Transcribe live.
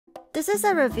This is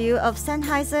a review of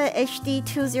Sennheiser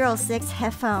HD206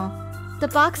 headphone. The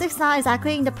box is not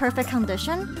exactly in the perfect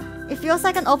condition. It feels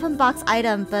like an open box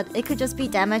item, but it could just be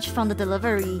damaged from the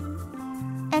delivery.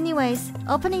 Anyways,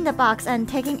 opening the box and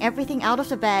taking everything out of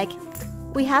the bag,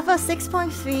 we have a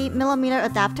 6.3mm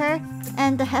adapter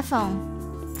and the headphone.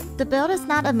 The build is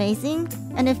not amazing,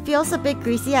 and it feels a bit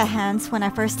greasy at hands when I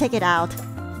first take it out.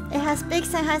 It has big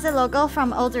Sennheiser logo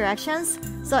from all directions,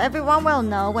 so everyone will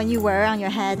know when you wear it on your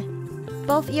head.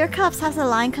 Both ear cups have a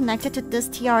line connected to this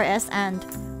TRS end.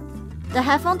 The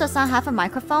headphone does not have a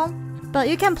microphone, but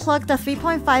you can plug the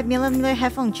 3.5mm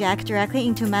headphone jack directly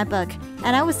into MacBook,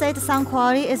 and I would say the sound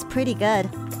quality is pretty good.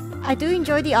 I do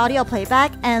enjoy the audio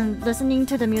playback and listening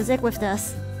to the music with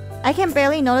this. I can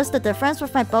barely notice the difference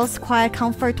with my Bose Quiet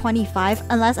Comfort 25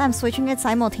 unless I'm switching it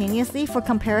simultaneously for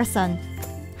comparison.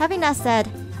 Having that said,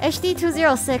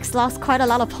 HD206 lost quite a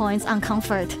lot of points on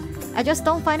comfort. I just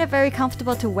don't find it very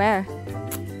comfortable to wear.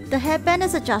 The headband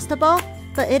is adjustable,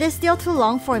 but it is still too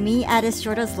long for me at its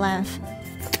shortest length.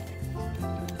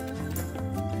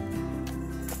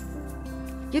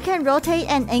 You can rotate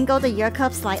and angle the ear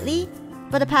cup slightly,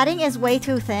 but the padding is way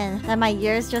too thin that my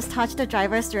ears just touch the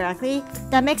drivers directly.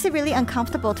 That makes it really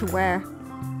uncomfortable to wear.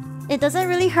 It doesn't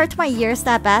really hurt my ears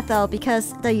that bad though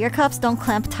because the ear cups don't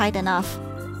clamp tight enough.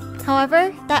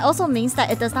 However, that also means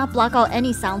that it does not block out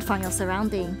any sound from your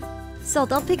surrounding. So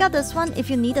don't pick up this one if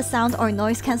you need a sound or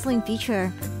noise cancelling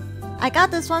feature. I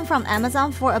got this one from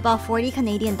Amazon for about 40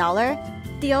 Canadian dollar.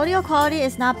 The audio quality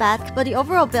is not bad, but the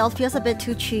overall build feels a bit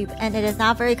too cheap and it is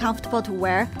not very comfortable to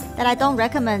wear, that I don't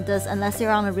recommend this unless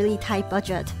you're on a really tight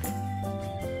budget.